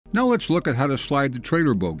Now let's look at how to slide the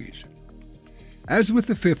trailer bogies. As with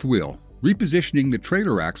the fifth wheel, repositioning the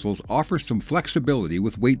trailer axles offers some flexibility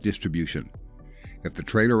with weight distribution. If the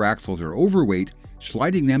trailer axles are overweight,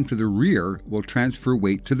 sliding them to the rear will transfer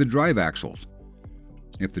weight to the drive axles.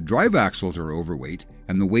 If the drive axles are overweight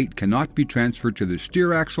and the weight cannot be transferred to the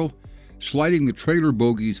steer axle, sliding the trailer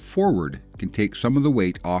bogies forward can take some of the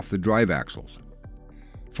weight off the drive axles.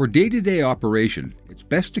 For day-to-day operation, it's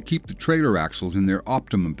best to keep the trailer axles in their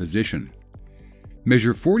optimum position.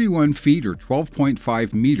 Measure 41 feet or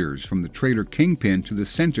 12.5 meters from the trailer kingpin to the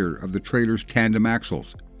center of the trailer's tandem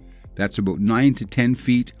axles. That's about 9 to 10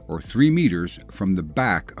 feet or 3 meters from the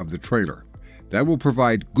back of the trailer. That will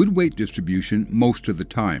provide good weight distribution most of the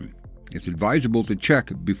time. It's advisable to check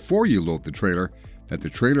before you load the trailer that the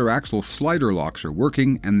trailer axle slider locks are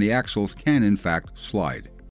working and the axles can in fact slide.